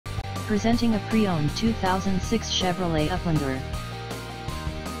Presenting a pre-owned 2006 Chevrolet Uplander.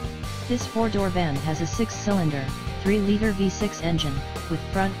 This four-door van has a 6-cylinder, 3-liter V6 engine, with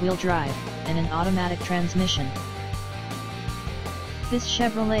front-wheel drive, and an automatic transmission. This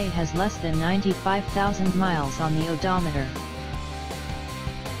Chevrolet has less than 95,000 miles on the odometer.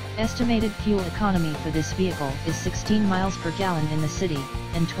 Estimated fuel economy for this vehicle is 16 miles per gallon in the city,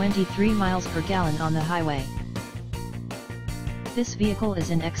 and 23 miles per gallon on the highway. This vehicle is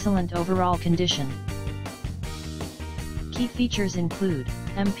in excellent overall condition. Key features include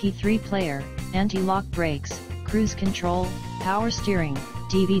MP3 player, anti-lock brakes, cruise control, power steering,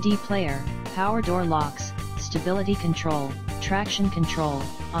 DVD player, power door locks, stability control, traction control,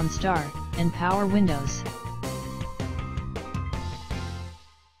 OnStar, and power windows.